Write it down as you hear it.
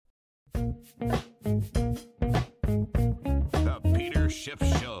The Peter Schiff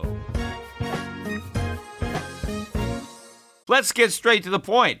Show. Let's get straight to the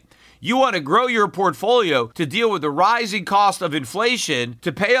point. You want to grow your portfolio to deal with the rising cost of inflation,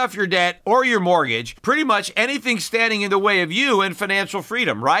 to pay off your debt or your mortgage, pretty much anything standing in the way of you and financial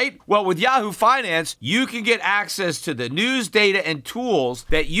freedom, right? Well, with Yahoo Finance, you can get access to the news, data, and tools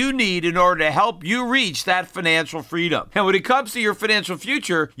that you need in order to help you reach that financial freedom. And when it comes to your financial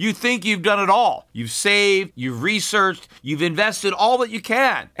future, you think you've done it all. You've saved, you've researched, you've invested all that you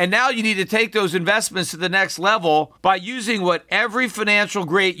can. And now you need to take those investments to the next level by using what every financial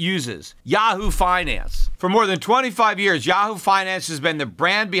great uses. Yahoo Finance. For more than 25 years, Yahoo Finance has been the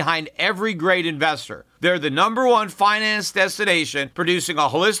brand behind every great investor. They're the #1 finance destination, producing a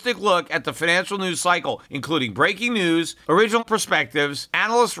holistic look at the financial news cycle, including breaking news, original perspectives,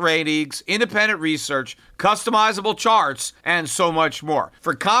 analyst ratings, independent research, customizable charts, and so much more.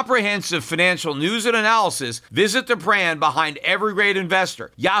 For comprehensive financial news and analysis, visit the brand behind every great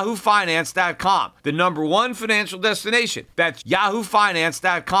investor, yahoofinance.com, the #1 financial destination. That's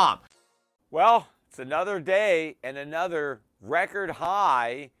yahoofinance.com. Well, it's another day and another record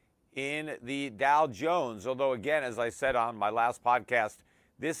high in the Dow Jones. Although, again, as I said on my last podcast,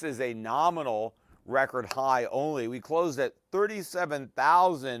 this is a nominal record high only. We closed at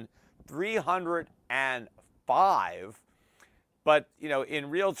 37,305. But, in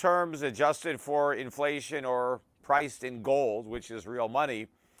real terms, adjusted for inflation or priced in gold, which is real money,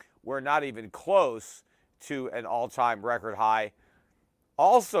 we're not even close to an all-time record high.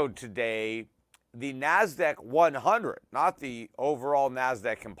 Also today, the NASDAQ 100, not the overall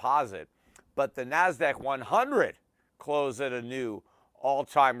NASDAQ composite, but the NASDAQ 100 closed at a new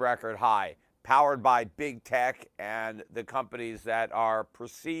all-time record high, powered by big tech and the companies that are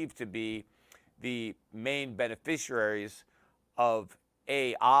perceived to be the main beneficiaries of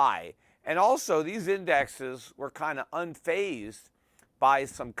AI. And also, these indexes were kind of unfazed by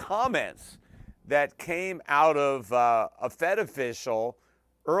some comments that came out of a Fed official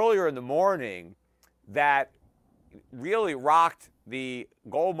earlier in the morning that really rocked the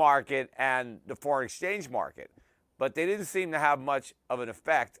gold market and the foreign exchange market. But they didn't seem to have much of an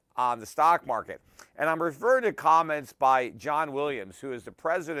effect on the stock market. And I'm referring to comments by John Williams, who is the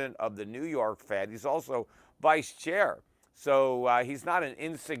president of the New York Fed. He's also vice chair. So he's not an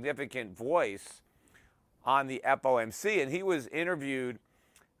insignificant voice on the FOMC. And he was interviewed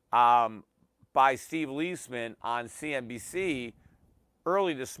by Steve Leisman on CNBC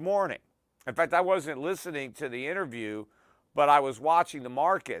early this morning. In fact, I wasn't listening to the interview, but I was watching the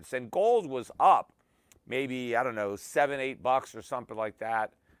markets. And gold was up maybe, I don't know, $7-8 or something like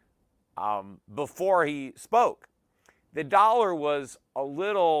that before he spoke. The dollar was a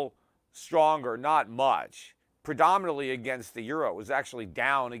little stronger, not much, predominantly against the euro. It was actually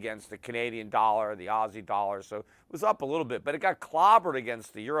down against the Canadian dollar, the Aussie dollar, so it was up a little bit, but it got clobbered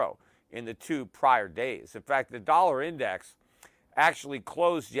against the euro in the 2 prior days. In fact, the dollar index actually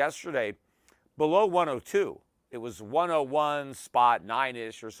closed yesterday below 102. It was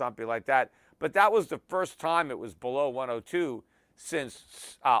 101.9-ish or something like that. But that was the first time it was below 102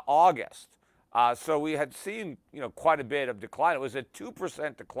 since August. So we had seen, quite a bit of decline. It was a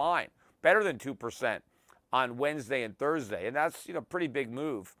 2% decline, better than 2% on Wednesday and Thursday. And that's, pretty big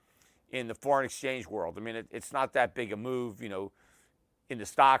move in the foreign exchange world. I mean, it's not that big a move, in the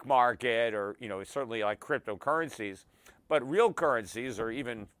stock market or, certainly like cryptocurrencies. But real currencies, or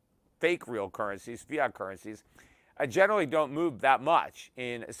even fake real currencies, fiat currencies, generally don't move that much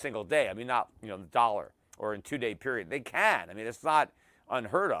in a single day. I mean, not, the dollar or in 2-day period. They can. I mean, it's not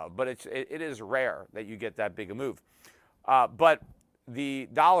unheard of, but it is rare that you get that big a move. But the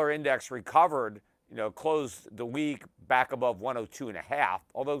dollar index recovered, closed the week back above 102.5,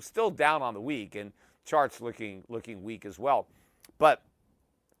 although still down on the week, and charts looking weak as well. But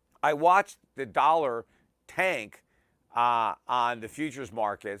I watched the dollar tank on the futures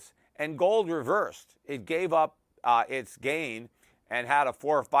markets, and gold reversed. It gave up its gain and had a $4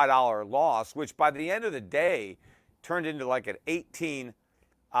 or $5 loss, which by the end of the day turned into like an $18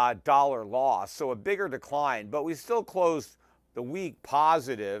 loss, so a bigger decline. But we still closed the week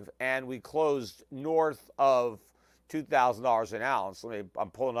positive, and we closed north of $2,000 an ounce.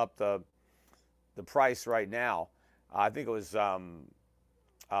 I'm pulling up the price right now. I think it was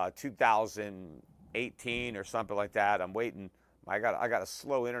 2018 or something like that. I'm waiting. I got a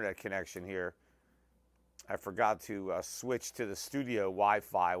slow internet connection here. I forgot to switch to the studio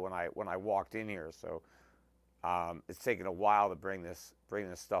Wi-Fi when I walked in here, so it's taking a while to bring this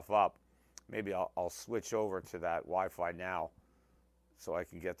stuff up. Maybe I'll switch over to that Wi-Fi now, so I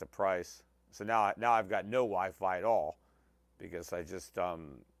can get the price. So now I've got no Wi-Fi at all, because I just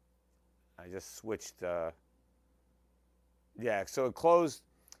I just switched. Yeah, so it closed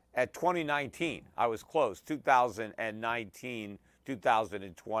at 2019. I was close, 2019,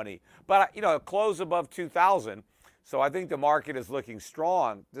 2020. But, it closed above 2000. So I think the market is looking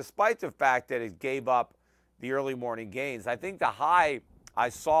strong, despite the fact that it gave up the early morning gains. I think the high I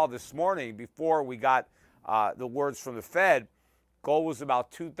saw this morning before we got the words from the Fed, gold was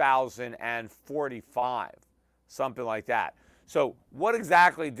about 2,045, something like that. So what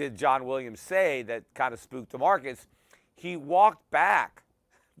exactly did John Williams say that kind of spooked the markets? He walked back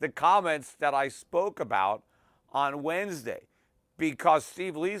the comments that I spoke about on Wednesday because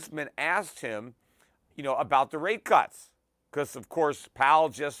Steve Leisman asked him, about the rate cuts. Because, of course, Powell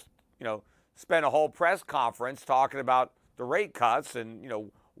just, spent a whole press conference talking about the rate cuts and,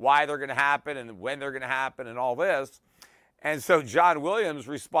 why they're going to happen and when they're going to happen and all this. And so John Williams'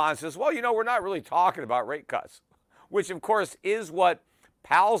 response is, well, we're not really talking about rate cuts, which, of course, is what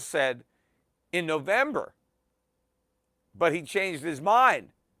Powell said in November. But he changed his mind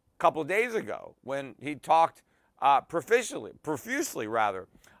a couple of days ago when he talked profusely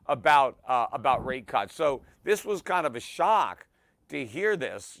about rate cuts. So this was kind of a shock to hear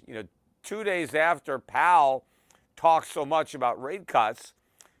this, 2 days after Powell talked so much about rate cuts,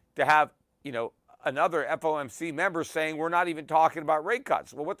 to have, another FOMC member saying we're not even talking about rate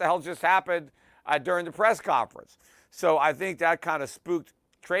cuts. Well, what the hell just happened during the press conference? So I think that kind of spooked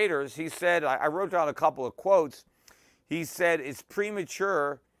traders. He said, I wrote down a couple of quotes. He said it's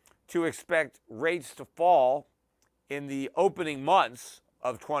premature to expect rates to fall in the opening months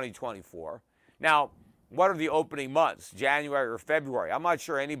of 2024. Now, what are the opening months, January or February? I'm not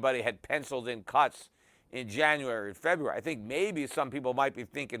sure anybody had penciled in cuts in January and February. I think maybe some people might be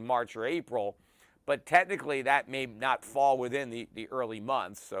thinking March or April, but technically that may not fall within the early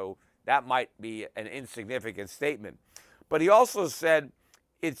months, so that might be an insignificant statement. But he also said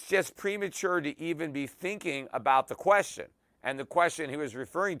it's just premature to even be thinking about the question. And the question he was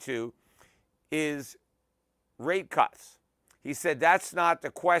referring to is rate cuts. He said that's not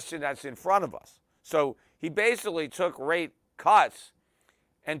the question that's in front of us. So he basically took rate cuts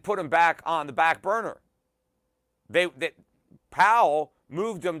and put them back on the back burner. Powell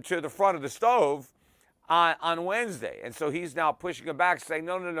moved them to the front of the stove on Wednesday. And so he's now pushing them back, saying,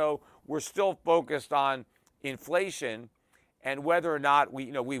 no, we're still focused on inflation and whether or not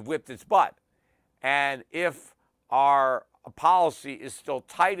we've whipped its butt. And if our policy is still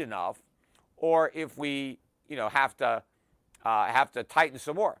tight enough, or if we have to tighten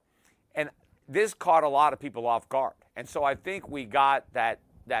some more. And this caught a lot of people off guard. And so I think we got that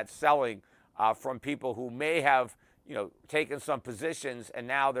selling from people who may have taken some positions and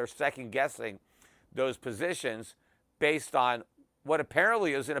now they're second guessing those positions based on what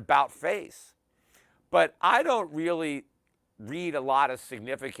apparently is an about face. But I don't really read a lot of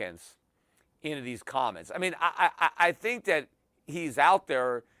significance into these comments. I mean, I think that he's out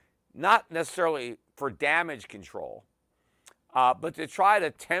there not necessarily for damage control, but to try to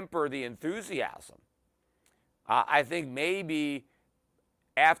temper the enthusiasm. I think maybe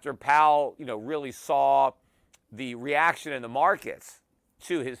after Powell, really saw the reaction in the markets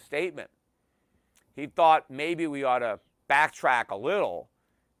to his statement, he thought maybe we ought to backtrack a little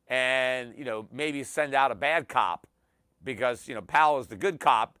and, maybe send out a bad cop because, Powell is the good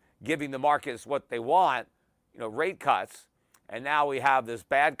cop giving the markets what they want, rate cuts. And now we have this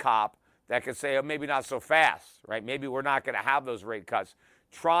bad cop that could say, oh, maybe not so fast, right? Maybe we're not going to have those rate cuts,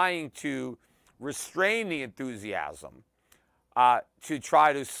 trying to restrain the enthusiasm to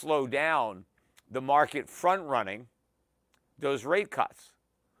try to slow down the market front running those rate cuts,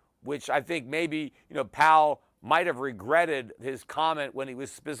 which I think maybe, Powell might have regretted his comment when he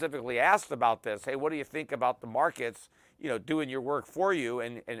was specifically asked about this. Hey, what do you think about the markets, doing your work for you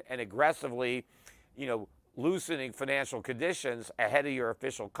and aggressively, loosening financial conditions ahead of your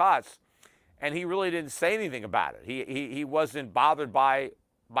official cuts? And he really didn't say anything about it. He wasn't bothered by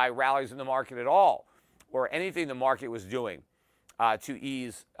rallies in the market at all or anything the market was doing to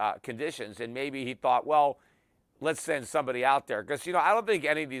ease conditions. And maybe he thought, well, let's send somebody out there. Because, I don't think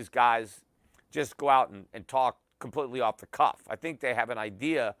any of these guys just go out and talk completely off the cuff. I think they have an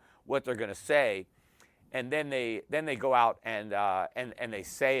idea what they're going to say, and then they go out and they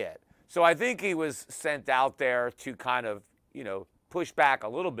say it. So I think he was sent out there to kind of, push back a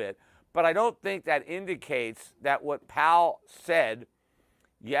little bit. But I don't think that indicates that what Powell said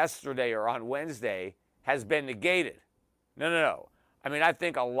yesterday or on Wednesday has been negated. No. I mean, I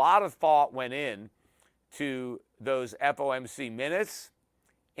think a lot of thought went in to those FOMC minutes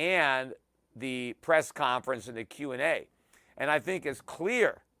and the press conference and the Q&A. And I think it's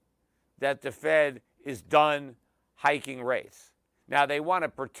clear that the Fed is done hiking rates. Now, they want to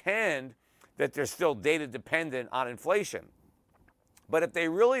pretend that they're still data dependent on inflation. But if they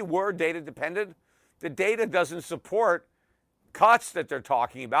really were data dependent, the data doesn't support cuts that they're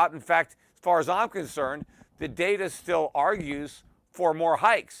talking about. In fact, as far as I'm concerned, the data still argues for more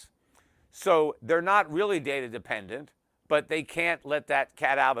hikes. So they're not really data dependent, but they can't let that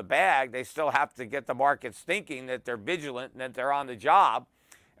cat out of the bag. They still have to get the markets thinking that they're vigilant and that they're on the job,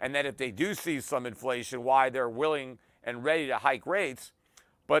 and that if they do see some inflation, why they're willing and ready to hike rates.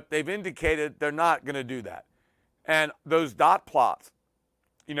 But they've indicated they're not going to do that. And those dot plots,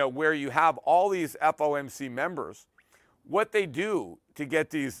 where you have all these FOMC members, what they do to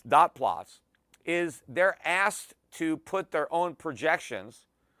get these dot plots is they're asked to put their own projections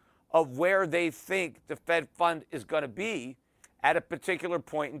of where they think the Fed fund is going to be at a particular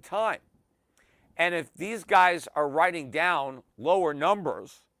point in time. And if these guys are writing down lower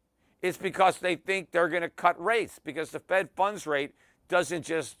numbers, it's because they think they're going to cut rates, because the Fed funds rate doesn't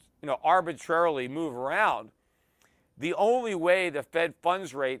just arbitrarily move around. The only way the Fed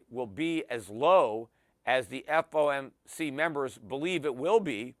funds rate will be as low as the FOMC members believe it will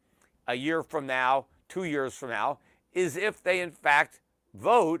be a year from now, 2 years from now, is if they in fact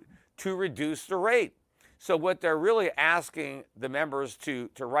vote to reduce the rate. So what they're really asking the members to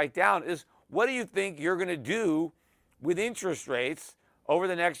write down is, what do you think you're going to do with interest rates over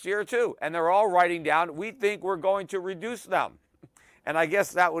the next year or two? And they're all writing down, we think we're going to reduce them. And I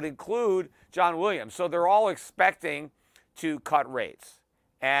guess that would include John Williams. So they're all expecting to cut rates.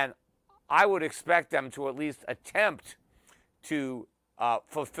 And I would expect them to at least attempt to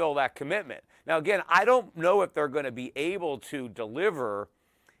fulfill that commitment. Now, again, I don't know if they're going to be able to deliver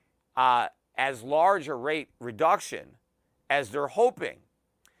as large a rate reduction as they're hoping,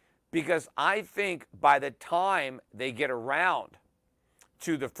 because I think by the time they get around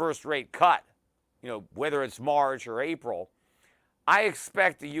to the first rate cut, whether it's March or April, I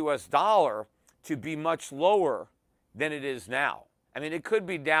expect the U.S. dollar to be much lower than it is now. I mean, it could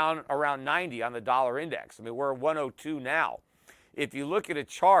be down around 90 on the dollar index. I mean, we're at 102 now. If you look at a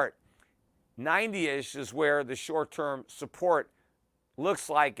chart, 90-ish is where the short-term support looks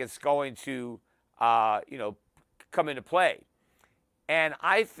like it's going to, come into play. And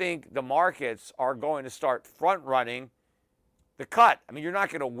I think the markets are going to start front-running the cut. I mean, you're not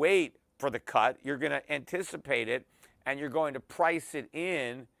going to wait for the cut. You're going to anticipate it, and you're going to price it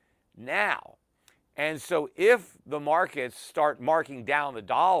in now. And so if the markets start marking down the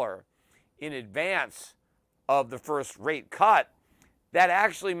dollar in advance of the first rate cut, that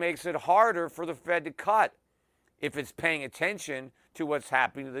actually makes it harder for the Fed to cut if it's paying attention to what's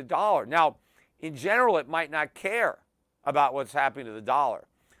happening to the dollar. Now, in general, it might not care about what's happening to the dollar,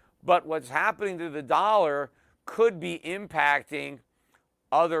 but what's happening to the dollar could be impacting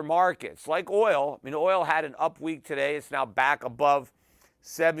other markets like oil. I mean, oil had an up week today. It's now back above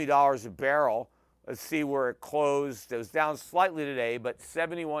 $70 a barrel. Let's see where it closed. It was down slightly today, but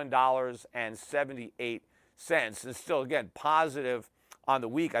 $71.78. And still, again, positive on the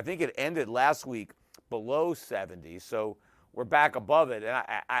week. I think it ended last week below 70, so we're back above it. And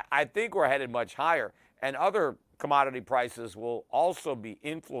I think we're headed much higher. And other commodity prices will also be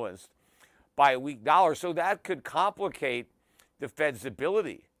influenced by a weak dollar. So that could complicate the Fed's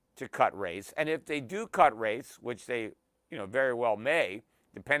ability to cut rates. And if they do cut rates, which they very well may,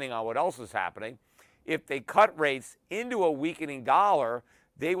 depending on what else is happening, if they cut rates into a weakening dollar,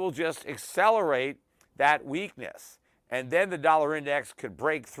 they will just accelerate that weakness. And then the dollar index could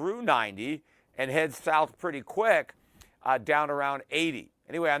break through 90 and head south pretty quick, down around 80.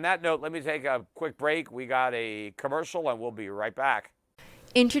 Anyway, on that note, let me take a quick break. We got a commercial, and we'll be right back.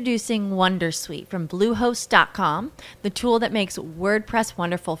 Introducing Wondersuite from Bluehost.com, the tool that makes WordPress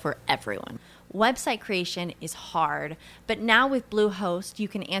wonderful for everyone. Website creation is hard, but now with Bluehost, you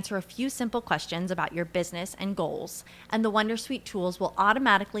can answer a few simple questions about your business and goals, and the Wondersuite tools will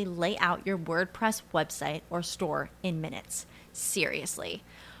automatically lay out your WordPress website or store in minutes. Seriously.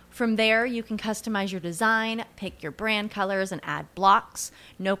 From there, you can customize your design, pick your brand colors, and add blocks.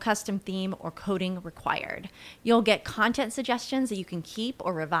 No custom theme or coding required. You'll get content suggestions that you can keep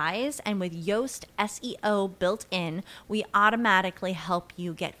or revise, and with Yoast SEO built in, we automatically help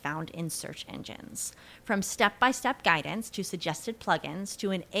you get found in search engines. From step-by-step guidance to suggested plugins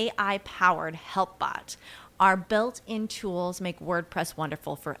to an AI-powered help bot, our built-in tools make WordPress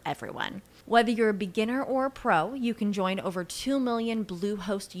wonderful for everyone. Whether you're a beginner or a pro, you can join over 2 million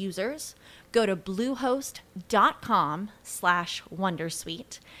Bluehost users. Go to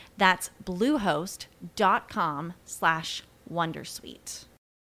bluehost.com/wondersuite. That's bluehost.com/wondersuite.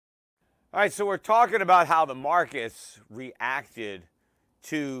 All right, so we're talking about how the markets reacted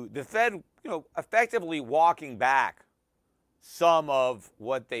to the Fed, effectively walking back some of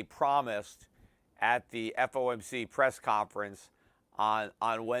what they promised at the FOMC press conference on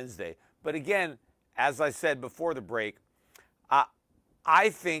Wednesday. But again, as I said before the break, I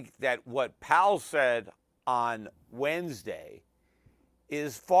think that what Powell said on Wednesday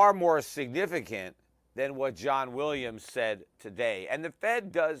is far more significant than what John Williams said today. And the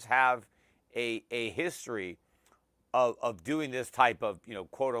Fed does have a history of doing this type of,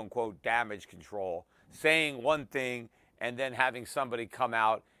 quote unquote, damage control, saying one thing and then having somebody come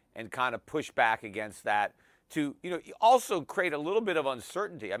out and kind of push back against that to, also create a little bit of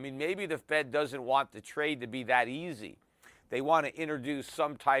uncertainty. I mean, maybe the Fed doesn't want the trade to be that easy. They want to introduce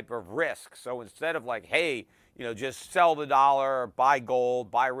some type of risk. So instead of like, hey, just sell the dollar, buy gold,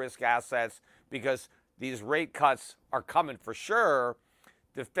 buy risk assets, because these rate cuts are coming for sure,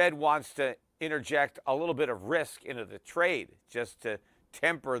 the Fed wants to interject a little bit of risk into the trade just to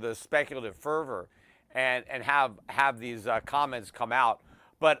temper the speculative fervor and have these comments come out.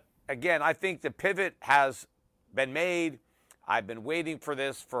 But again, I think the pivot has been made. I've been waiting for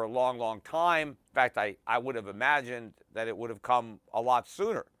this for a long, long time. In fact, I would have imagined that it would have come a lot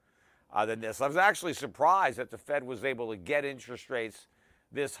sooner than this. I was actually surprised that the Fed was able to get interest rates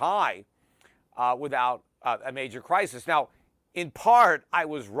this high without a major crisis. Now, in part, I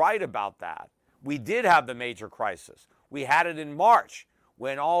was right about that. We did have the major crisis. We had it in March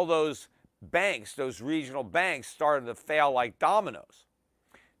when all those banks, those regional banks, started to fail like dominoes.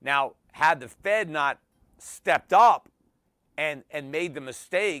 Now, had the Fed not stepped up and made the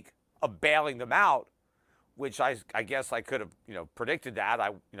mistake of bailing them out, which I guess I could have predicted that.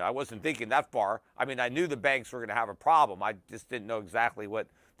 I wasn't thinking that far. I mean, I knew the banks were going to have a problem. I just didn't know exactly what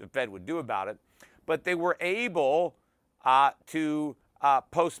the Fed would do about it. But they were able to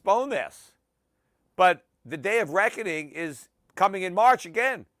postpone this. But the day of reckoning is coming in March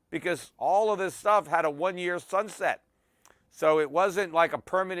again, because all of this stuff had a one-year sunset. So it wasn't like a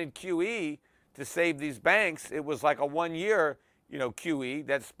permanent QE to save these banks. It was like a one-year, QE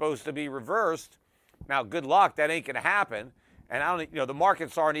that's supposed to be reversed. Now, good luck. That ain't going to happen. And I don't, the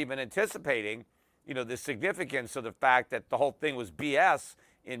markets aren't even anticipating, the significance of the fact that the whole thing was BS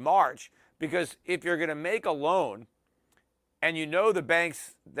in March. Because if you're going to make a loan and the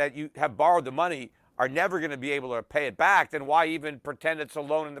banks that you have borrowed the money are never going to be able to pay it back, then why even pretend it's a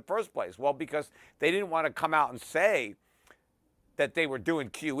loan in the first place? Well, because they didn't want to come out and say that they were doing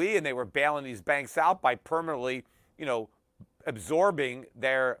QE and they were bailing these banks out by permanently, absorbing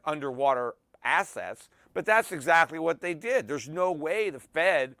their underwater assets. But that's exactly what they did. There's no way the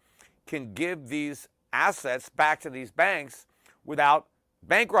Fed can give these assets back to these banks without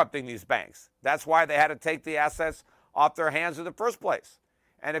bankrupting these banks. That's why they had to take the assets off their hands in the first place.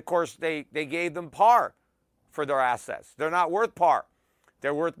 And of course, they gave them par for their assets. They're not worth par.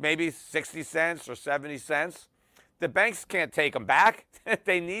 They're worth maybe 60 cents or 70 cents. The banks can't take them back.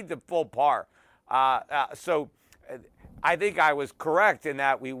 They need the full par. So I think I was correct in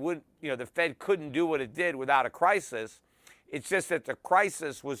that we wouldn't, the Fed couldn't do what it did without a crisis. It's just that the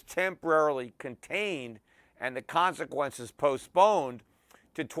crisis was temporarily contained and the consequences postponed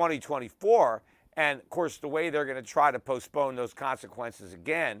to 2024. And of course, the way they're going to try to postpone those consequences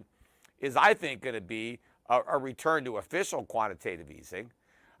again is, I think, going to be a return to official quantitative easing,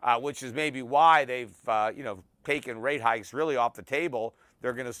 which is maybe why they've, taken rate hikes really off the table.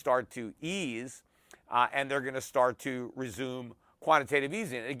 They're going to start to ease, and they're going to start to resume quantitative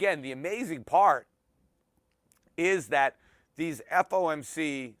easing. Again, the amazing part is that these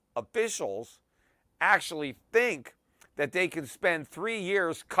FOMC officials actually think that they can spend 3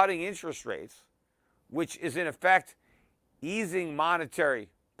 years cutting interest rates, which is in effect easing monetary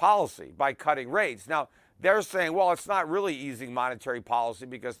policy by cutting rates. Now, they're saying, well, it's not really easing monetary policy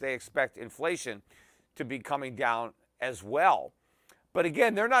because they expect inflation to be coming down as well. But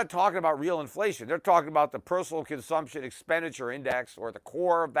again, they're not talking about real inflation. They're talking about the personal consumption expenditure index, or the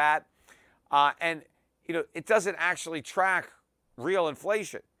core of that. And it doesn't actually track real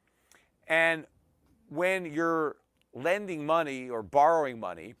inflation. And when you're lending money or borrowing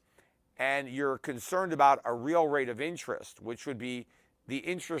money and you're concerned about a real rate of interest, which would be the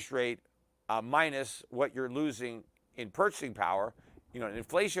interest rate minus what you're losing in purchasing power, an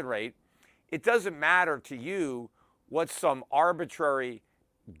inflation rate, it doesn't matter to you what some arbitrary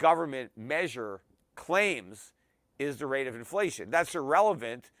government measure claims is the rate of inflation. That's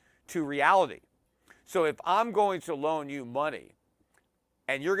irrelevant to reality. So if I'm going to loan you money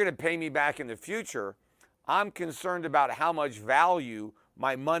and you're going to pay me back in the future, I'm concerned about how much value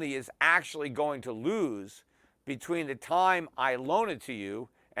my money is actually going to lose between the time I loan it to you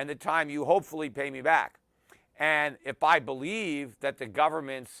and the time you hopefully pay me back. And if I believe that the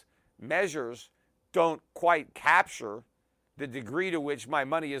government's measures don't quite capture the degree to which my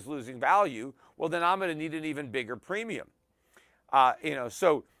money is losing value, well, then I'm going to need an even bigger premium.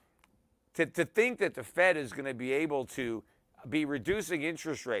 So to think that the Fed is going to be able to be reducing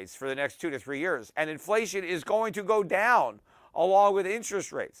interest rates for the next 2 to 3 years, and inflation is going to go down along with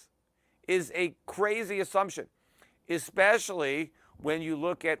interest rates, is a crazy assumption, especially when you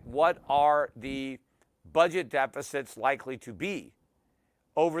look at what are the budget deficits likely to be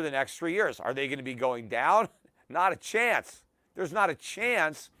over the next 3 years. Are they going to be going down? Not a chance. There's not a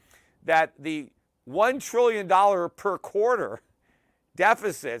chance that the $1 trillion per quarter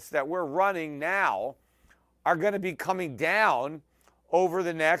deficits that we're running now are going to be coming down over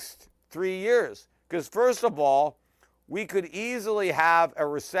the next 3 years. Because first of all, we could easily have a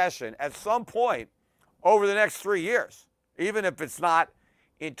recession at some point over the next 3 years. Even if it's not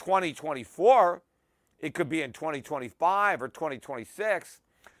in 2024, it could be in 2025 or 2026.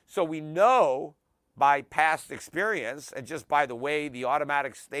 So we know by past experience and just by the way the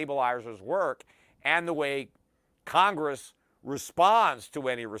automatic stabilizers work and the way Congress responds to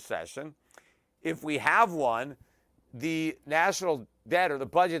any recession, if we have one, the national debt or the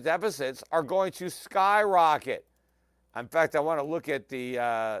budget deficits are going to skyrocket. In fact, I want to look at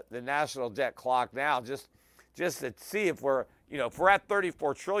the national debt clock now just to see if we're at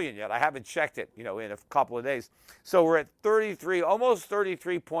 34 trillion yet. I haven't checked it, in a couple of days. So we're at 33, almost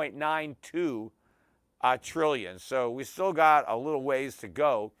 33.92 trillion. So we still got a little ways to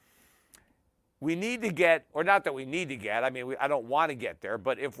go. We need to get, or not that we need to get, I don't want to get there,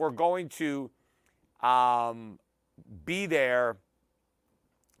 but if we're going to be there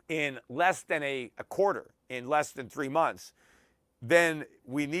in less than a quarter, in less than 3 months, then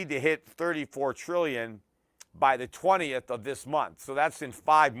we need to hit 34 trillion by the 20th of this month. So that's in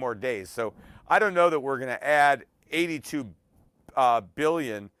 5 more days. So I don't know that we're going to add 82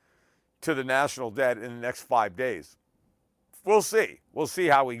 billion to the national debt in the next 5 days. We'll see. We'll see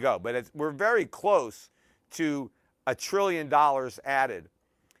how we go. But we're very close to $1 trillion added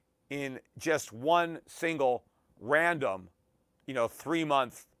in just one single random,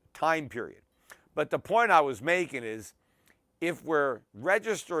 3-month time period. But the point I was making is if we're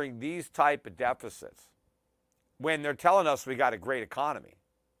registering these type of deficits when they're telling us we got a great economy,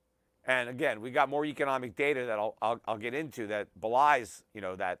 and again, we got more economic data that I'll get into that belies,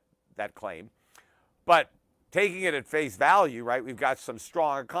 that claim. But taking it at face value, right, we've got some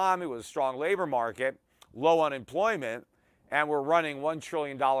strong economy with a strong labor market, low unemployment, and we're running $1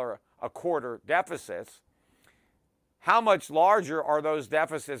 trillion a quarter deficits. How much larger are those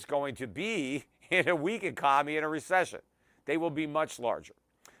deficits going to be in a weak economy in a recession? They will be much larger.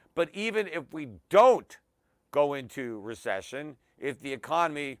 But even if we don't go into recession, if the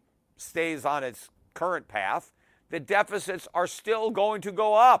economy stays on its current path, the deficits are still going to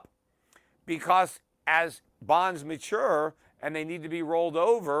go up because as bonds mature and they need to be rolled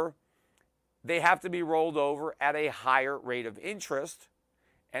over, they have to be rolled over at a higher rate of interest.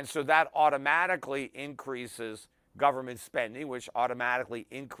 And so that automatically increases government spending, which automatically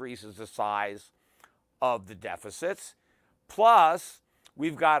increases the size of the deficits. Plus,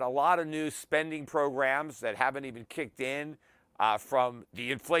 we've got a lot of new spending programs that haven't even kicked in from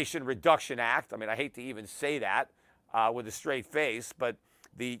the Inflation Reduction Act. I hate to even say that with a straight face, but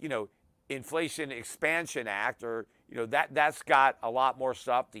the, Inflation Expansion Act, or, that's got a lot more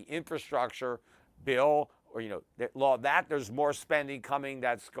stuff. The infrastructure bill, or, the law, that there's more spending coming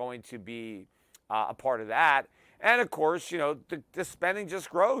that's going to be a part of that. And of course, the spending just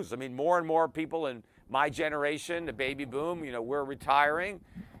grows. More and more people in my generation, the baby boom, we're retiring.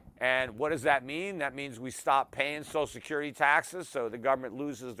 And what does that mean? That means we stop paying Social Security taxes, so the government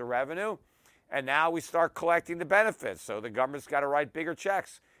loses the revenue. And now we start collecting the benefits, so the government's got to write bigger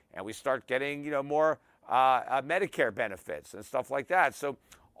checks. And we start getting, more Medicare benefits and stuff like that. So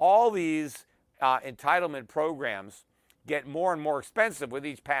all these entitlement programs get more and more expensive with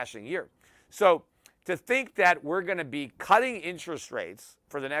each passing year. So to think that we're going to be cutting interest rates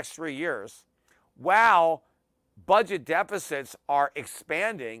for the next 3 years while budget deficits are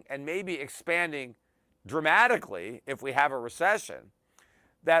expanding and maybe expanding dramatically if we have a recession,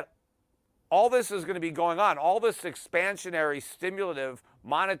 that all this is going to be going on, all this expansionary, stimulative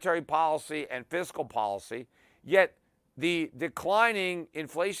monetary policy and fiscal policy, yet the declining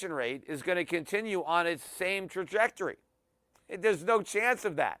inflation rate is going to continue on its same trajectory. There's no chance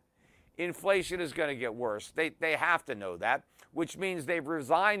of that. Inflation is going to get worse. They have to know that, which means they've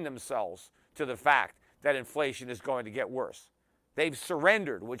resigned themselves to the fact that inflation is going to get worse. They've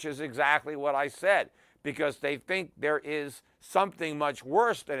surrendered, which is exactly what I said, because they think there is something much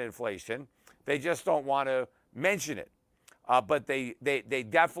worse than inflation. They just don't want to mention it. But they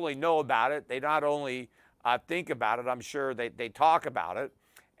definitely know about it. They not only think about it. I'm sure they talk about it,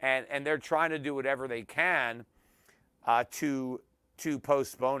 and they're trying to do whatever they can to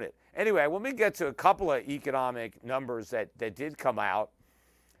postpone it. Anyway, when we get to a couple of economic numbers that did come out,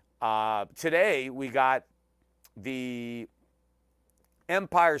 today we got the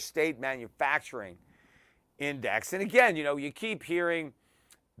Empire State Manufacturing Index. And again, you keep hearing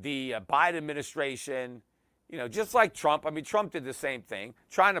the Biden administration, just like Trump. I mean, Trump did the same thing,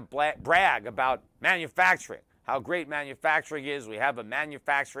 trying to brag about manufacturing, how great manufacturing is. We have a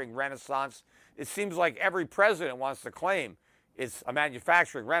manufacturing renaissance. It seems like every president wants to claim it's a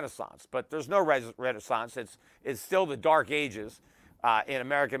manufacturing renaissance, but there's no renaissance. It's still the dark ages in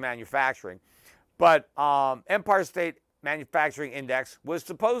American manufacturing. But Empire State Manufacturing Index was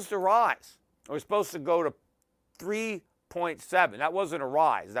supposed to rise. It was supposed to go to 3.7. That wasn't a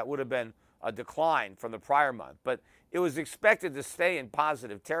rise. That would have been a decline from the prior month. But it was expected to stay in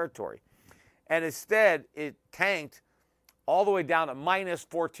positive territory. And instead, it tanked all the way down to minus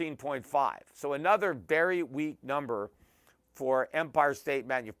 14.5. So another very weak number for Empire State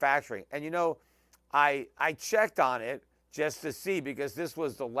Manufacturing. And I checked on it just to see, because this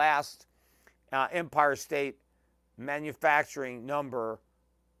was the last Empire State Manufacturing number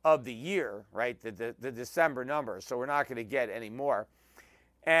of the year, right? The December number. So we're not going to get any more.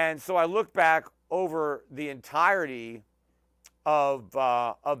 And so I looked back over the entirety of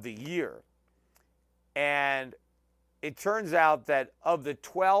the year, and it turns out that of the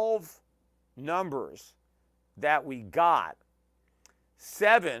 12 numbers that we got,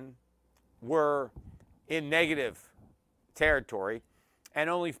 7 were in negative territory, and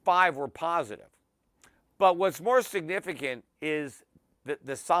only 5 were positive. But what's more significant is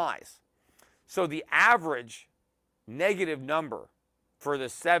the size. So the average negative number for the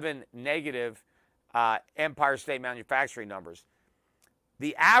 7 negative Empire State Manufacturing numbers,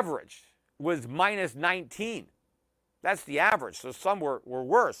 the average was minus 19. That's the average. So some were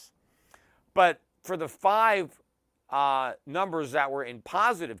worse. But for the 5 numbers that were in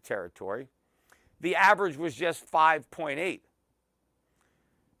positive territory, the average was just 5.8.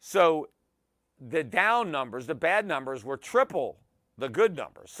 So the down numbers, the bad numbers, were triple the good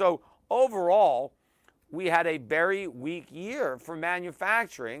numbers. So overall, we had a very weak year for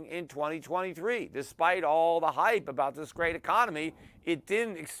manufacturing in 2023. Despite all the hype about this great economy, it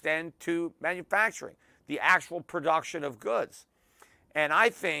didn't extend to manufacturing, the actual production of goods. And I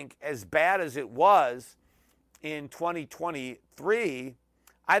think as bad as it was in 2023,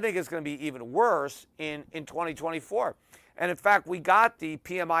 I think it's going to be even worse in 2024. And in fact, we got the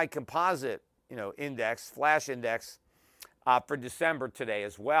PMI composite, index, flash index, for December today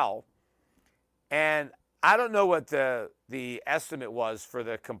as well. And I don't know what the estimate was for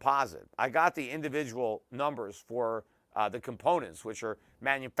the composite. I got the individual numbers for the components, which are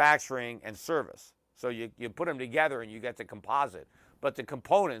manufacturing and service. So you put them together and you get the composite. But the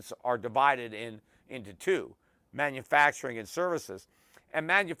components are divided into 2, manufacturing and services. And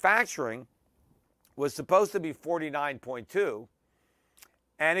manufacturing was supposed to be 49.2,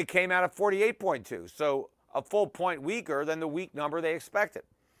 and it came out at 48.2. So a full point weaker than the weak number they expected.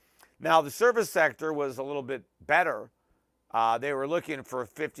 Now, the service sector was a little bit better. They were looking for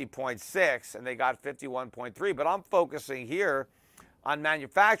 50.6, and they got 51.3. But I'm focusing here on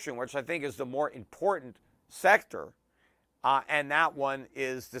manufacturing, which I think is the more important sector. And that one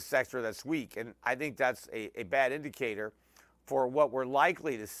is the sector that's weak. And I think that's a bad indicator for what we're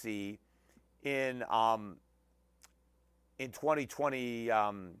likely to see in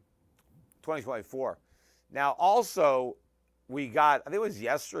 2024. Now, also, we got, I think it was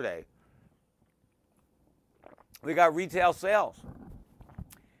yesterday, we got retail sales.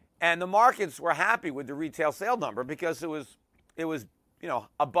 And the markets were happy with the retail sale number because it was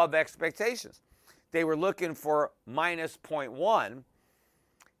above expectations. They were looking for minus 0.1,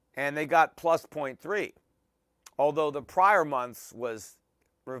 and they got plus 0.3. Although the prior months was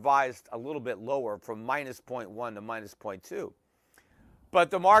revised a little bit lower from minus 0.1 to minus 0.2.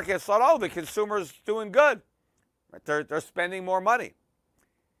 But the market thought, the consumer's doing good. They're spending more money.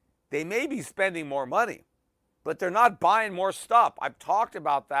 They may be spending more money, but they're not buying more stuff. I've talked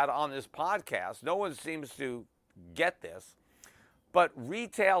about that on this podcast. No one seems to get this. But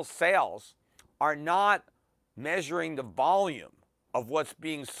retail sales are not measuring the volume of what's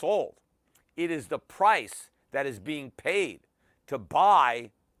being sold. It is the price that is being paid to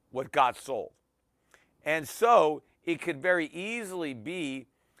buy what got sold. And so it could very easily be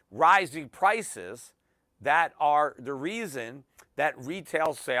rising prices that are the reason that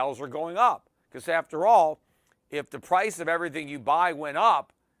retail sales are going up. Because after all, if the price of everything you buy went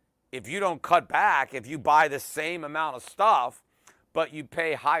up, if you don't cut back, if you buy the same amount of stuff, but you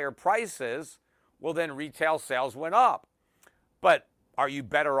pay higher prices, well, then retail sales went up. But are you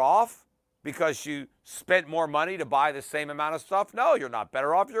better off because you spent more money to buy the same amount of stuff? No, you're not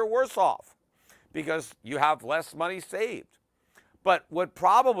better off. You're worse off because you have less money saved. But what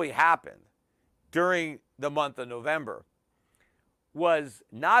probably happened during the month of November was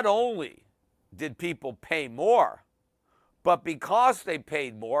not only did people pay more, but because they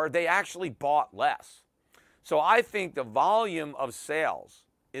paid more, they actually bought less. So I think the volume of sales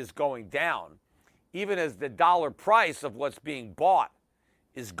is going down, even as the dollar price of what's being bought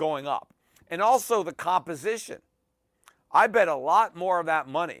is going up. And also the composition. I bet a lot more of that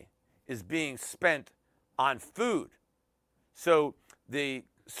money is being spent on food. So the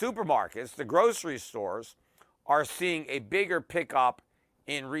supermarkets, the grocery stores, are seeing a bigger pickup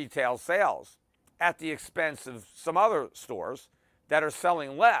in retail sales at the expense of some other stores that are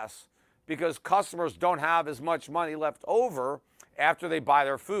selling less because customers don't have as much money left over after they buy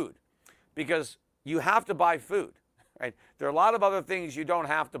their food. Because you have to buy food, right? There are a lot of other things you don't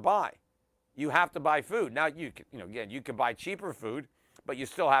have to buy. You have to buy food. Now, you can buy cheaper food, but you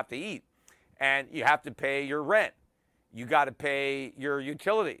still have to eat. And you have to pay your rent. You got to pay your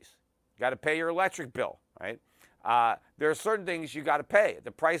utilities. You got to pay your electric bill, right? There are certain things you got to pay. If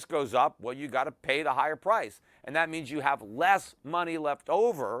the price goes up, well, you got to pay the higher price. And that means you have less money left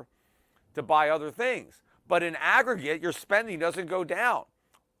over to buy other things. But in aggregate, your spending doesn't go down.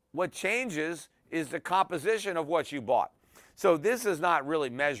 What changes is the composition of what you bought. So this is not really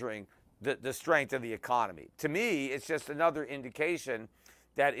measuring the strength of the economy. To me, it's just another indication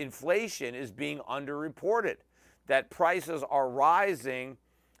that inflation is being underreported, that prices are rising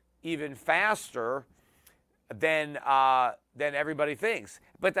even faster than everybody thinks.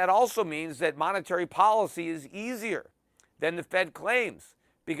 But that also means that monetary policy is easier than the Fed claims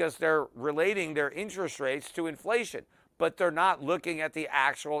because they're relating their interest rates to inflation. But they're not looking at the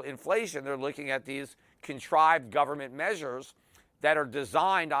actual inflation. They're looking at these contrived government measures that are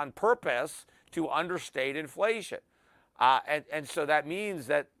designed on purpose to understate inflation. And so that means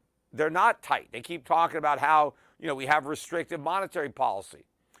that they're not tight. They keep talking about how, we have restrictive monetary policy.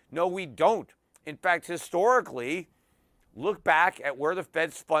 No, we don't. In fact, historically, look back at where the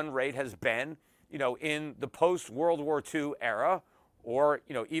Fed's fund rate has been, in the post-World War II era, or,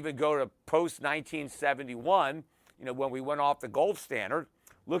 even go to post-1971, when we went off the gold standard.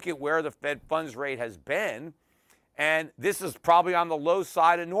 Look at where the Fed funds rate has been. And this is probably on the low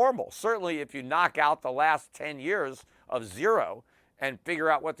side of normal. Certainly, if you knock out the last 10 years of zero and figure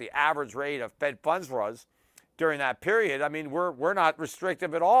out what the average rate of Fed funds was during that period, I mean, we're not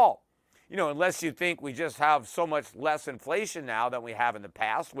restrictive at all. Unless you think we just have so much less inflation now than we have in the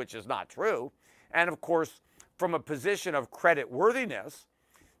past, which is not true. And of course, from a position of credit worthiness,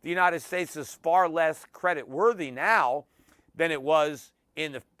 the United States is far less credit worthy now than it was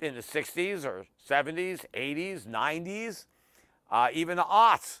in the 60s or 70s, 80s, 90s, even the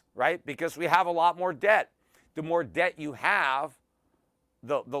aughts, right? Because we have a lot more debt. The more debt you have,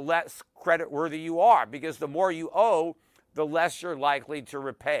 the less credit worthy you are, because the more you owe, the less you're likely to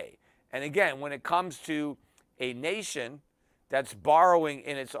repay. And again, when it comes to a nation that's borrowing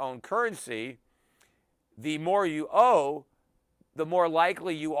in its own currency, the more you owe, the more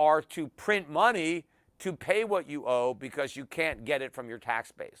likely you are to print money to pay what you owe because you can't get it from your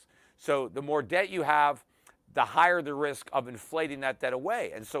tax base. So the more debt you have, the higher the risk of inflating that debt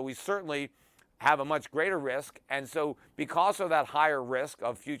away. And so we certainly have a much greater risk. And so because of that higher risk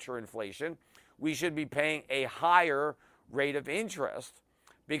of future inflation, we should be paying a higher rate of interest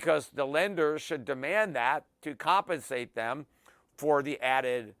because the lenders should demand that to compensate them for the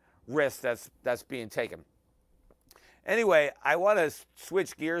added risk that's being taken. Anyway, I want to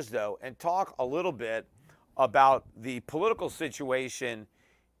switch gears, though, and talk a little bit about the political situation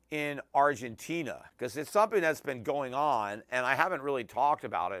in Argentina, because it's something that's been going on, and I haven't really talked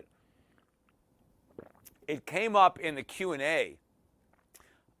about it. It came up in the Q&A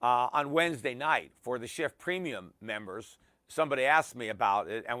on Wednesday night for the Shift Premium members. Somebody asked me about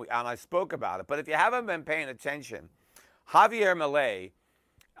it, and I spoke about it. But if you haven't been paying attention, Javier Milei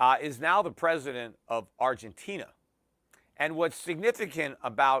is now the president of Argentina. And what's significant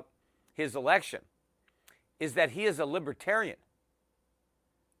about his election is that he is a libertarian.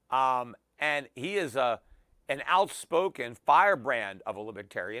 And he is an outspoken firebrand of a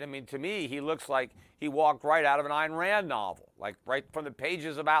libertarian. I mean, to me, he looks like he walked right out of an Ayn Rand novel, like right from the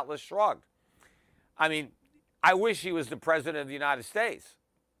pages of Atlas Shrugged. I mean, I wish he was the president of the United States,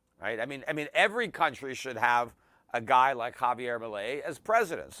 right? I mean, every country should have a guy like Javier Milei as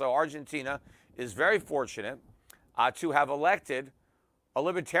president. So Argentina is very fortunate to have elected a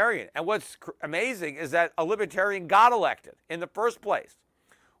libertarian. And what's amazing is that a libertarian got elected in the first place,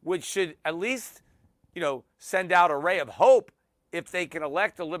 which should at least send out a ray of hope if they can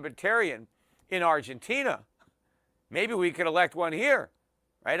elect a libertarian in Argentina. Maybe we could elect one here,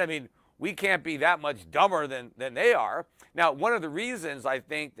 right? I mean, we can't be that much dumber than they are. Now, one of the reasons I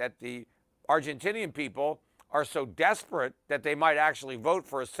think that the Argentinian people are so desperate that they might actually vote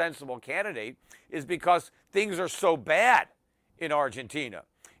for a sensible candidate is because things are so bad in Argentina.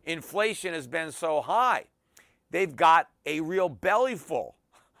 Inflation has been so high. They've got a real bellyful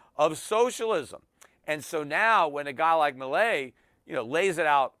of socialism. And so now when a guy like Milei, lays it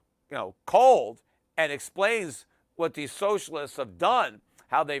out, cold and explains what these socialists have done,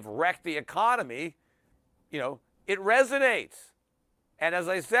 how they've wrecked the economy, it resonates. And as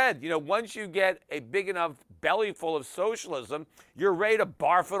I said, once you get a big enough belly full of socialism, you're ready to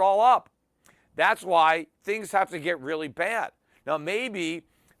barf it all up. That's why things have to get really bad. Now, maybe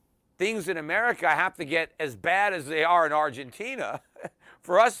things in America have to get as bad as they are in Argentina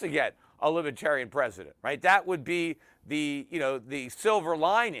for us to get a libertarian president, right? That would be the silver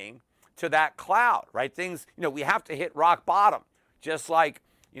lining to that cloud, right? Things, we have to hit rock bottom, just like,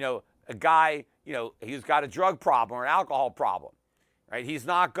 a guy, he's got a drug problem or an alcohol problem, right? He's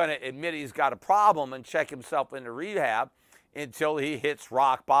not going to admit he's got a problem and check himself into rehab until he hits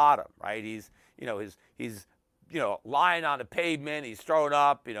rock bottom, right? He's lying on the pavement, he's thrown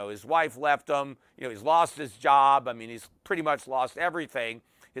up, his wife left him, he's lost his job. I mean, he's pretty much lost everything.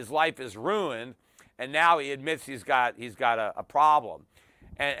 His life is ruined, and now he admits he's got a problem.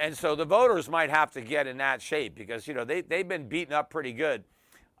 And so the voters might have to get in that shape because, they've been beaten up pretty good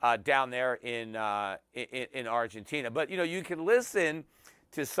down there in Argentina. But, you can listen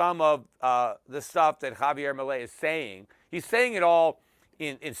to some of the stuff that Javier Milei is saying. He's saying it all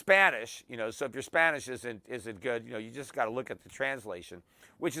in Spanish, so if your Spanish isn't good, you just got to look at the translation,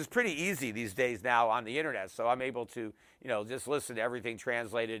 which is pretty easy these days now on the internet. So I'm able to, just listen to everything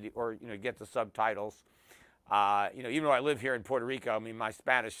translated or, get the subtitles. Even though I live here in Puerto Rico, I mean, my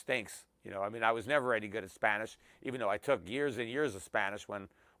Spanish stinks. I was never any good at Spanish, even though I took years and years of Spanish when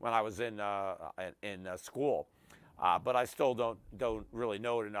I was in school. But I still don't really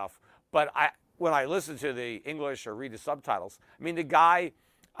know it enough. But when I listen to the English or read the subtitles, I mean, the guy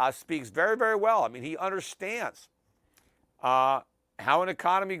speaks very, very well. I mean, he understands how an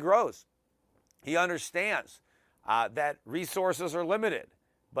economy grows. He understands that resources are limited,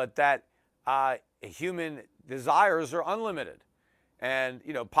 but that human desires are unlimited. And,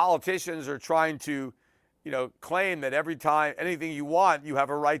 politicians are trying to, claim that every time anything you want, you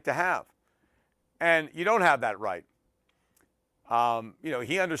have a right to have. And you don't have that right.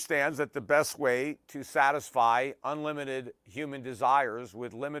 He understands that the best way to satisfy unlimited human desires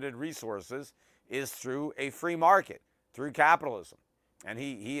with limited resources is through a free market, through capitalism. And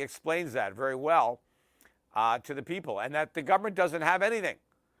he explains that very well to the people, and that the government doesn't have anything.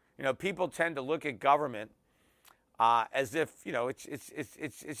 People tend to look at government as if,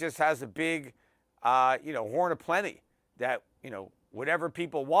 it just has a big, horn of plenty that, whatever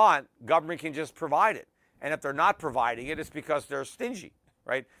people want, government can just provide it. And if they're not providing it, it's because they're stingy,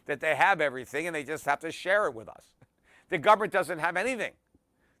 right? That they have everything and they just have to share it with us. The government doesn't have anything.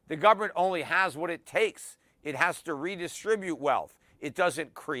 The government only has what it takes. It has to redistribute wealth. It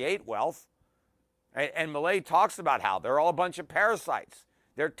doesn't create wealth. And Milei talks about how they're all a bunch of parasites.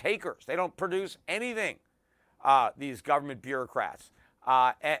 They're takers. They don't produce anything, these government bureaucrats.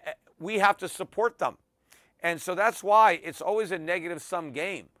 We have to support them. And so that's why it's always a negative-sum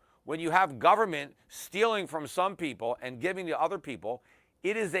game. When you have government stealing from some people and giving to other people,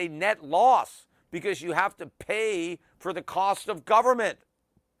 it is a net loss because you have to pay for the cost of government.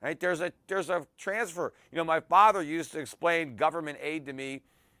 Right? There's a transfer. My father used to explain government aid to me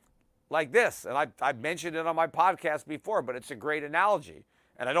like this, and I've mentioned it on my podcast before, but it's a great analogy.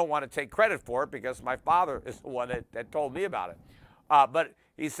 And I don't want to take credit for it because my father is the one that told me about it. But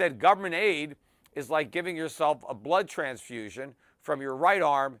he said government aid is like giving yourself a blood transfusion from your right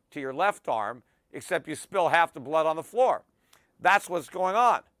arm to your left arm, except you spill half the blood on the floor. That's what's going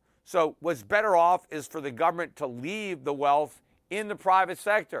on. So what's better off is for the government to leave the wealth in the private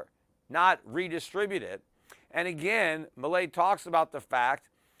sector, not redistribute it. And again, Milei talks about the fact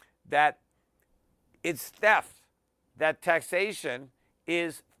that it's theft, that taxation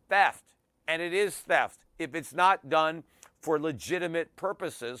is theft, and it is theft if it's not done for legitimate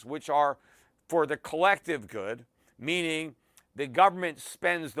purposes, which are for the collective good, meaning the government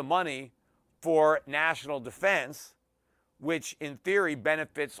spends the money for national defense, which in theory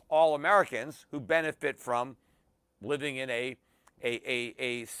benefits all Americans who benefit from living in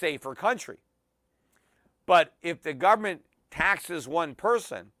a safer country. But if the government taxes one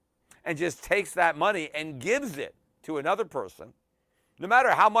person and just takes that money and gives it to another person, no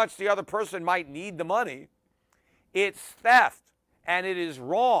matter how much the other person might need the money, it's theft, and it is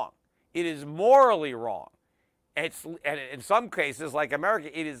wrong. It is morally wrong. And in some cases, like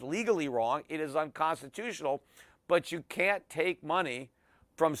America, it is legally wrong. It is unconstitutional, but you can't take money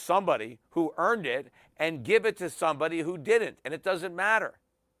from somebody who earned it and give it to somebody who didn't, and it doesn't matter,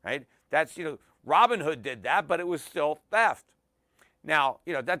 right? That's, Robin Hood did that, but it was still theft. Now,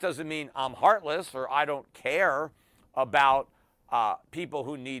 that doesn't mean I'm heartless or I don't care about people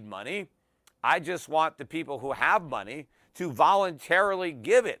who need money. I just want the people who have money to voluntarily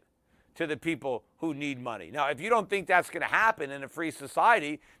give it to the people who need money. Now, if you don't think that's going to happen in a free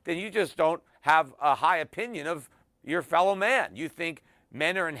society, then you just don't have a high opinion of your fellow man. You think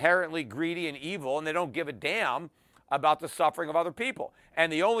men are inherently greedy and evil, and they don't give a damn about the suffering of other people.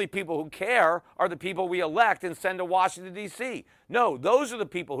 And the only people who care are the people we elect and send to Washington, D.C. No, those are the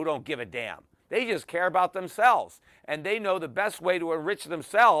people who don't give a damn. They just care about themselves. And they know the best way to enrich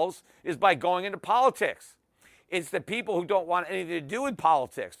themselves is by going into politics. It's the people who don't want anything to do with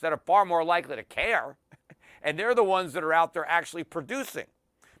politics that are far more likely to care. And they're the ones that are out there actually producing.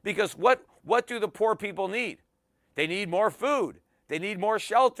 Because what do the poor people need? They need more food. They need more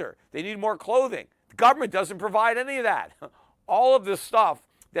shelter. They need more clothing. The government doesn't provide any of that. All of the stuff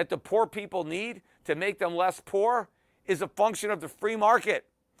that the poor people need to make them less poor is a function of the free market.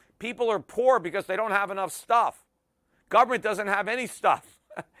 People are poor because they don't have enough stuff. Government doesn't have any stuff,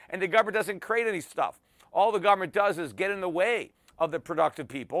 and the government doesn't create any stuff. All the government does is get in the way of the productive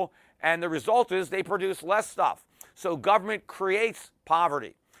people, and the result is they produce less stuff. So government creates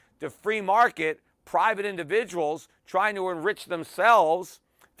poverty. The free market, private individuals trying to enrich themselves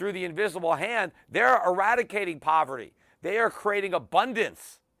through the invisible hand, they're eradicating poverty. They are creating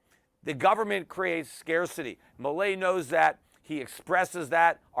abundance. The government creates scarcity. Milei knows that. He expresses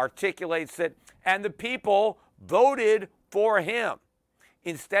that, articulates it, and the people voted for him.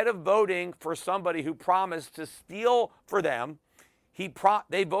 Instead of voting for somebody who promised to steal for them,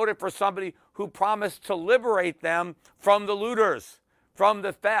 they voted for somebody who promised to liberate them from the looters, from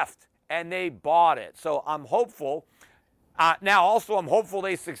the theft, and they bought it. So I'm hopeful. Now, also, I'm hopeful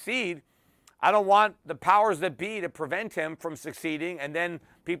they succeed. I don't want the powers that be to prevent him from succeeding, and then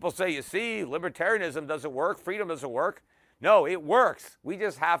people say, you see, libertarianism doesn't work, freedom doesn't work. No, it works. We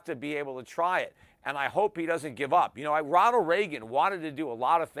just have to be able to try it. And I hope he doesn't give up. Ronald Reagan wanted to do a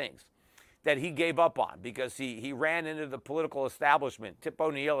lot of things that he gave up on because he ran into the political establishment, Tip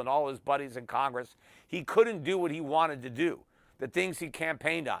O'Neill and all his buddies in Congress. He couldn't do what he wanted to do, the things he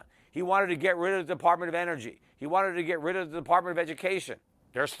campaigned on. He wanted to get rid of the Department of Energy. He wanted to get rid of the Department of Education.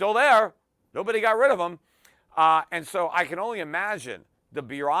 They're still there. Nobody got rid of them. And so I can only imagine the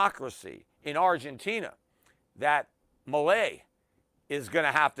bureaucracy in Argentina that Milei is going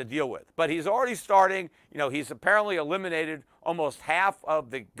to have to deal with. But he's already starting. He's apparently eliminated almost half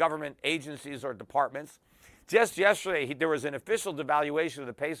of the government agencies or departments. Just yesterday, there was an official devaluation of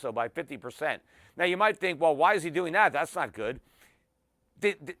the peso by 50%. Now, you might think, well, why is he doing that? That's not good.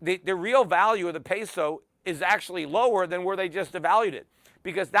 The real value of the peso is actually lower than where they just devalued it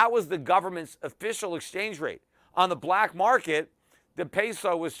because that was the government's official exchange rate. On the black market, the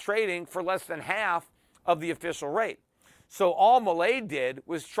peso was trading for less than half of the official rate. So all Milei did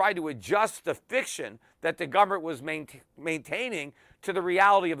was try to adjust the fiction that the government was maintaining to the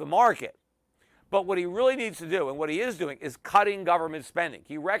reality of the market. But what he really needs to do, and what he is doing, is cutting government spending.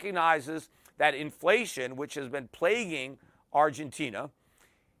 He recognizes that inflation, which has been plaguing Argentina,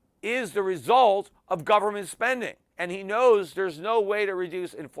 is the result of government spending. And he knows there's no way to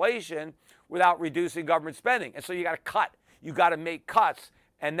reduce inflation without reducing government spending. And so you got to cut. You got to make cuts.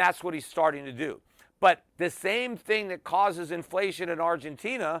 And that's what he's starting to do. But the same thing that causes inflation in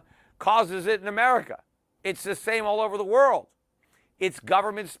Argentina causes it in America. It's the same all over the world. It's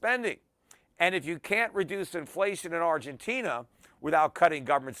government spending. And if you can't reduce inflation in Argentina without cutting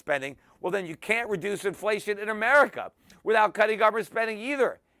government spending, well, then you can't reduce inflation in America without cutting government spending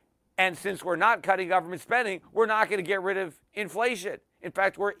either. And since we're not cutting government spending, we're not going to get rid of inflation. In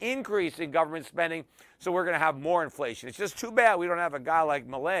fact, we're increasing government spending, so we're going to have more inflation. It's just too bad we don't have a guy like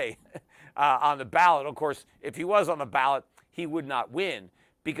Milei on the ballot. Of course, if he was on the ballot, he would not win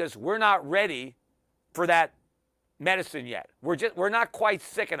because we're not ready for that medicine yet. We're not quite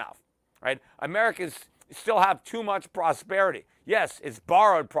sick enough, right? Americans still have too much prosperity. Yes, it's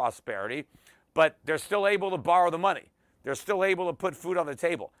borrowed prosperity, but they're still able to borrow the money. They're still able to put food on the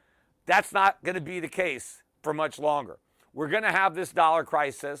table. That's not going to be the case for much longer. We're going to have this dollar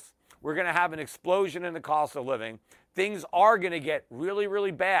crisis. We're going to have an explosion in the cost of living. Things are going to get really,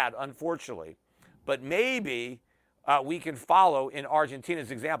 really bad, unfortunately. But maybe we can follow in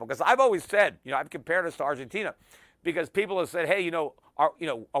Argentina's example. Because I've always said, I've compared us to Argentina. because people have said, hey,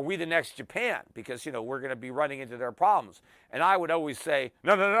 are we the next Japan? Because, we're going to be running into their problems. And I would always say,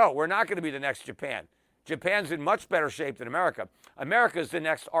 no, we're not going to be the next Japan. Japan's in much better shape than America. America's the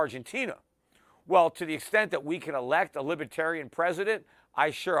next Argentina. Well, to the extent that we can elect a libertarian president,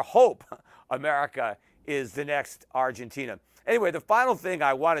 I sure hope America is the next Argentina. Anyway, the final thing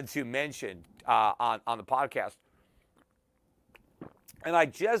I wanted to mention on the podcast, and I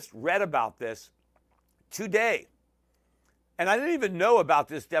just read about this today, and I didn't even know about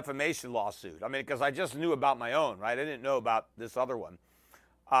this defamation lawsuit. I mean, because I just knew about my own, right? I didn't know about this other one.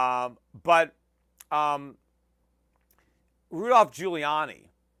 But Rudolph Giuliani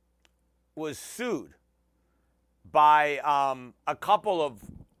was sued by a couple of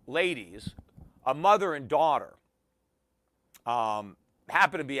ladies, a mother and daughter,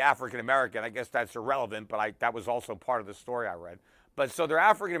 happen to be African American. I guess that's irrelevant, but that was also part of the story I read. But so they're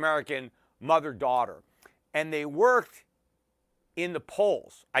African American, mother-daughter, and they worked in the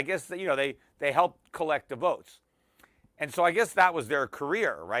polls. I guess they helped collect the votes, and so I guess that was their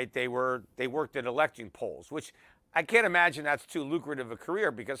career, right? They worked at election polls, which I can't imagine that's too lucrative a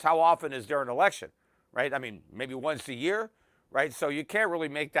career, because how often is there an election, right? I mean, maybe once a year, right? So you can't really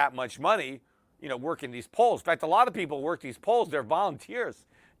make that much money, working these polls. In fact, a lot of people work these polls. They're volunteers.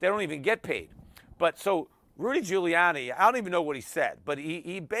 They don't even get paid. But so Rudy Giuliani, I don't even know what he said, but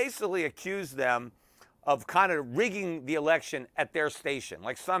he basically accused them of kind of rigging the election at their station.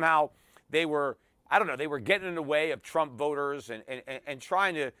 Like somehow they were, I don't know, they were getting in the way of Trump voters and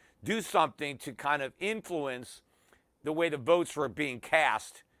trying to do something to kind of influence the way the votes were being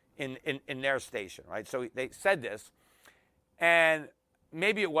cast in their station, right? So they said this, and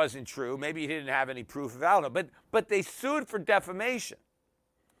maybe it wasn't true. Maybe he didn't have any proof of it, but they sued for defamation,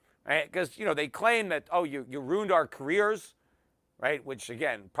 right? Because, they claimed that, oh, you ruined our careers, right? Which,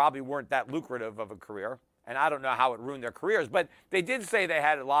 again, probably weren't that lucrative of a career. And I don't know how it ruined their careers. But they did say they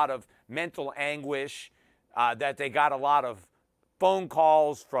had a lot of mental anguish, that they got a lot of phone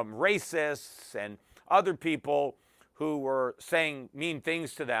calls from racists and other people who were saying mean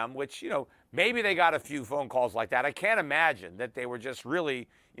things to them, which, maybe they got a few phone calls like that. I can't imagine that they were just really,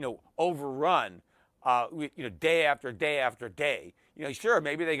 overrun, day after day after day. Sure,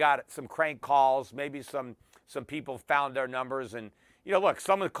 maybe they got some crank calls. Maybe some people found their numbers, and look,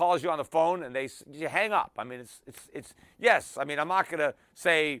 someone calls you on the phone and you hang up. I mean, it's yes. I mean, I'm not gonna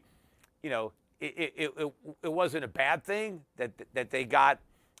say, it wasn't a bad thing that they got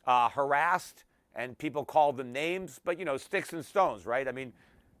harassed and people called them names, but sticks and stones, right? I mean,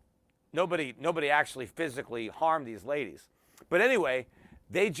 nobody actually physically harmed these ladies. But anyway,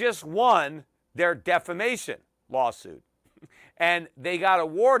 they just won their defamation lawsuit, and they got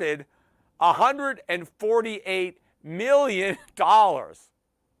awarded $148 million.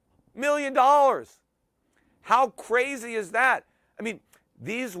 How crazy is that? I mean,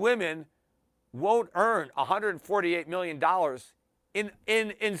 these women won't earn $148 million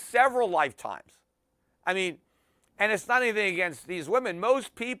in several lifetimes. I mean, and it's not anything against these women.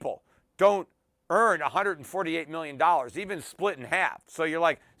 Most people don't earn $148 million, even split in half. So you're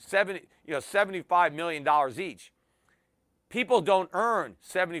like $75 million each. People don't earn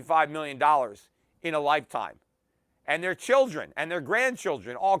 $75 million in a lifetime. And their children and their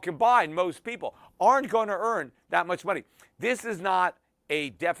grandchildren, all combined, most people, aren't going to earn that much money. This is not a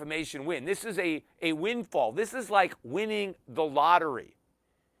defamation win. This is a windfall. This is like winning the lottery,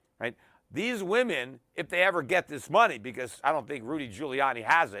 right? These women, if they ever get this money, because I don't think Rudy Giuliani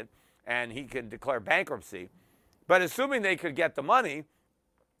has it, and he can declare bankruptcy, but assuming they could get the money,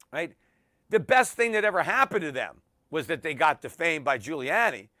 right, the best thing that ever happened to them was that they got defamed by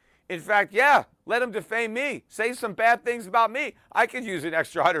Giuliani. In fact, yeah, let him defame me. Say some bad things about me. I could use an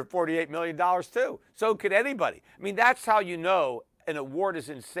extra $148 million too. So could anybody. I mean, that's how you know an award is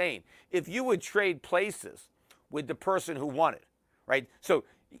insane. If you would trade places with the person who won it, right? So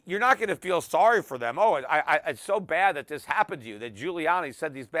you're not going to feel sorry for them. Oh, it's so bad that this happened to you, that Giuliani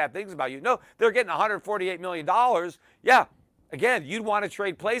said these bad things about you. No, they're getting $148 million. Yeah, again, you'd want to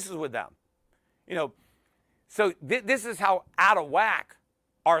trade places with them. So this is how out of whack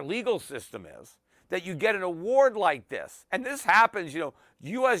our legal system is, that you get an award like this. And this happens,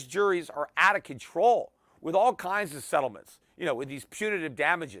 U.S. juries are out of control with all kinds of settlements, with these punitive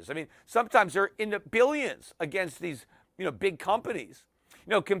damages. I mean, sometimes they're in the billions against these, big companies.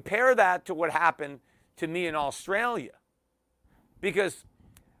 Compare that to what happened to me in Australia. Because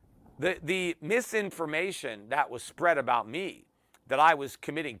the misinformation that was spread about me, that I was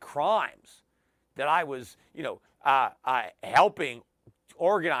committing crimes, that I was, helping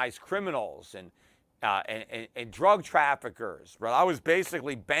organized criminals and drug traffickers. Right? I was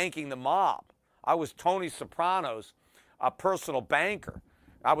basically banking the mob. I was Tony Soprano's personal banker.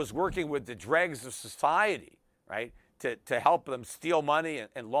 I was working with the dregs of society, right, to help them steal money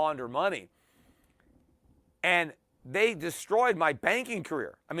and launder money. And they destroyed my banking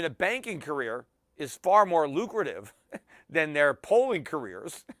career. I mean, a banking career is far more lucrative than their polling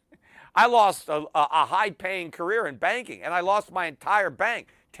careers. I lost a high-paying career in banking, and I lost my entire bank,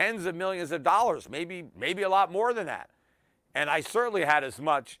 tens of millions of dollars, maybe a lot more than that. And I certainly had as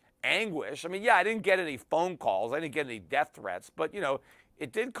much anguish. I mean, yeah, I didn't get any phone calls. I didn't get any death threats. But,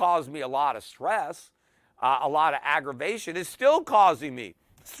 it did cause me a lot of stress, a lot of aggravation. It's still causing me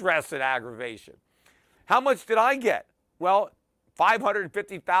stress and aggravation. How much did I get? Well,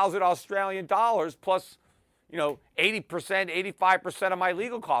 550,000 Australian dollars plus, 80%, 85% of my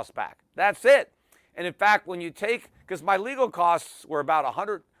legal costs back. That's it. And in fact, when you take, because my legal costs were about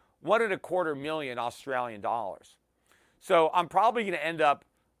 1.25 million Australian dollars. So I'm probably going to end up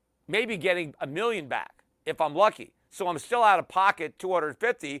maybe getting $1 million back if I'm lucky. So I'm still out of pocket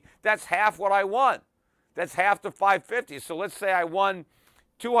 250. That's half what I won. That's half the 550. So let's say I won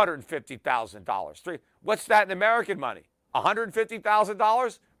 $250,000. What's that in American money?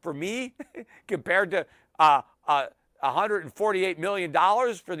 $150,000 for me compared to $148 million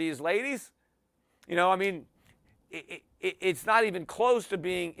for these ladies? It's not even close to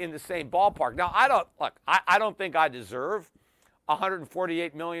being in the same ballpark. Now, I don't think I deserve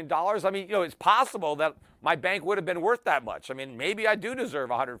 $148 million. I mean, it's possible that my bank would have been worth that much. I mean, maybe I do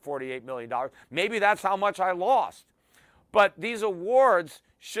deserve $148 million. Maybe that's how much I lost. But these awards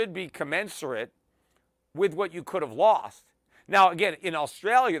should be commensurate with what you could have lost. Now, again, in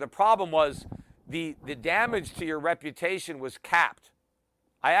Australia, the problem was the damage to your reputation was capped.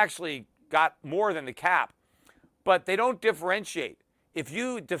 I actually got more than the cap, but they don't differentiate. If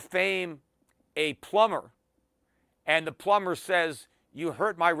you defame a plumber and the plumber says, you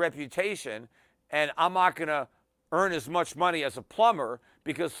hurt my reputation and I'm not going to earn as much money as a plumber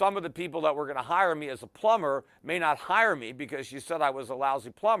because some of the people that were going to hire me as a plumber may not hire me because you said I was a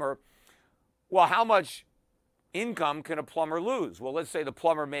lousy plumber. Well, how much income can a plumber lose? Well, let's say the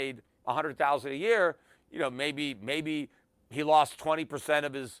plumber made $100,000 a year. Maybe he lost 20%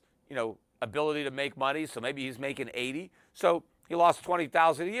 of his, ability to make money. So maybe he's making 80. So he lost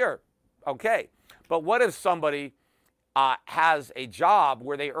 20,000 a year. Okay. But what if somebody has a job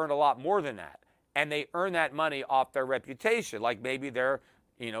where they earn a lot more than that? And they earn that money off their reputation, like maybe they're,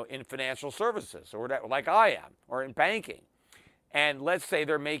 in financial services or like I am, or in banking. And let's say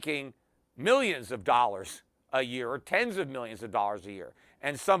they're making millions of dollars a year or tens of millions of dollars a year,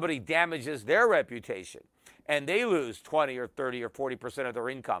 and somebody damages their reputation and they lose 20 or 30 or 40% of their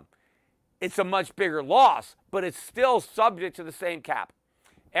income. It's a much bigger loss, but it's still subject to the same cap.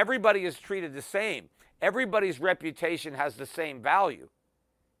 Everybody is treated the same. Everybody's reputation has the same value,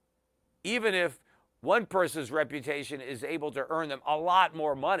 even if one person's reputation is able to earn them a lot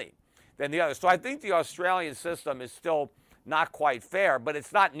more money than the other. So I think the Australian system is still not quite fair, but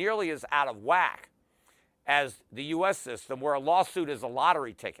it's not nearly as out of whack as the U.S. system, where a lawsuit is a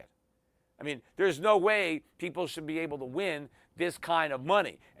lottery ticket. I mean, there's no way people should be able to win this kind of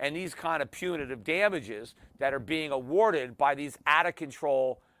money and these kind of punitive damages that are being awarded by these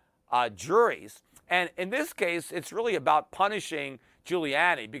out-of-control juries. And in this case, it's really about punishing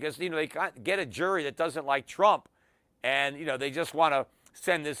Giuliani because, they can't get a jury that doesn't like Trump and, they just want to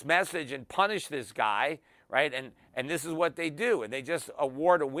send this message and punish this guy, right? And this is what they do. And they just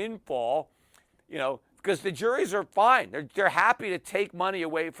award a windfall, because the juries are fine. They're happy to take money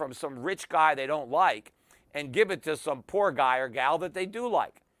away from some rich guy they don't like and give it to some poor guy or gal that they do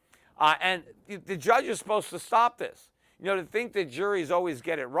like. And the judge is supposed to stop this. To think that juries always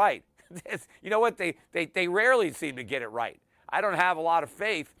get it right. You know what? They rarely seem to get it right. I don't have a lot of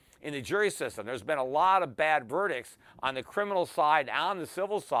faith in the jury system. There's been a lot of bad verdicts on the criminal side and on the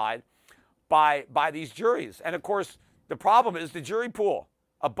civil side by these juries. And of course, the problem is the jury pool.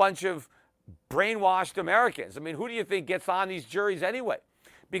 A bunch of brainwashed Americans. I mean, who do you think gets on these juries anyway?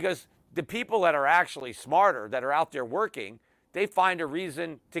 Because the people that are actually smarter, that are out there working, they find a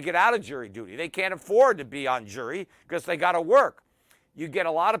reason to get out of jury duty. They can't afford to be on jury because they got to work. You get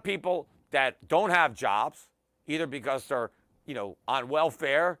a lot of people that don't have jobs, either because they're, on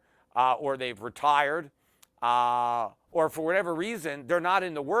welfare or they've retired or for whatever reason, they're not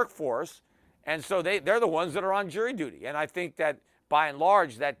in the workforce. And so they're the ones that are on jury duty. And I think that by and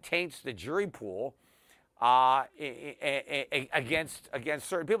large, that taints the jury pool against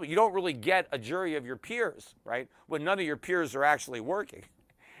certain people. You don't really get a jury of your peers, right? When none of your peers are actually working.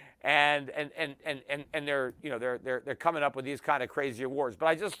 And they're coming up with these kind of crazy awards. But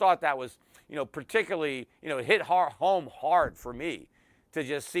I just thought that was, particularly, hit home hard for me to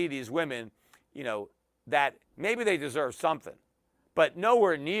just see these women, that maybe they deserve something, but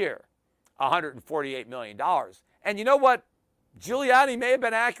nowhere near $148 million. And you know what? Giuliani may have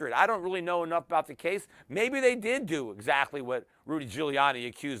been accurate. I don't really know enough about the case. Maybe they did do exactly what Rudy Giuliani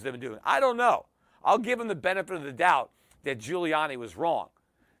accused them of doing. I don't know. I'll give him the benefit of the doubt that Giuliani was wrong.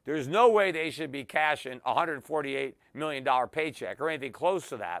 There's no way they should be cashing a $148 million paycheck or anything close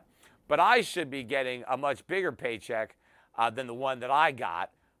to that. But I should be getting a much bigger paycheck than the one that I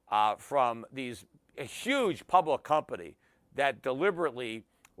got from a huge public company that deliberately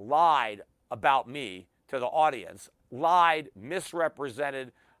lied about me to the audience, lied,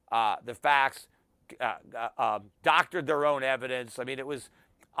 misrepresented the facts, doctored their own evidence. I mean, it was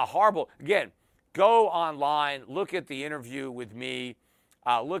a horrible, again, go online, look at the interview with me,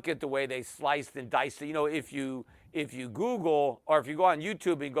 look at the way they sliced and diced it. If you Google or if you go on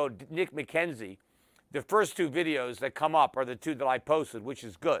YouTube and go Nick McKenzie, the first two videos that come up are the two that I posted, which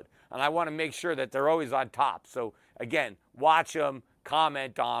is good. And I want to make sure that they're always on top. So, again, watch them,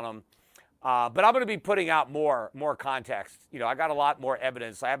 comment on them. But I'm going to be putting out more context. I got a lot more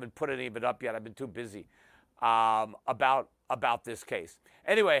evidence. I haven't put any of it up yet. I've been too busy about this case.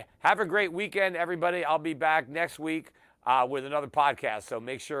 Anyway, have a great weekend, everybody. I'll be back next week with another podcast. So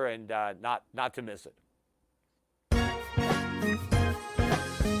make sure and not to miss it.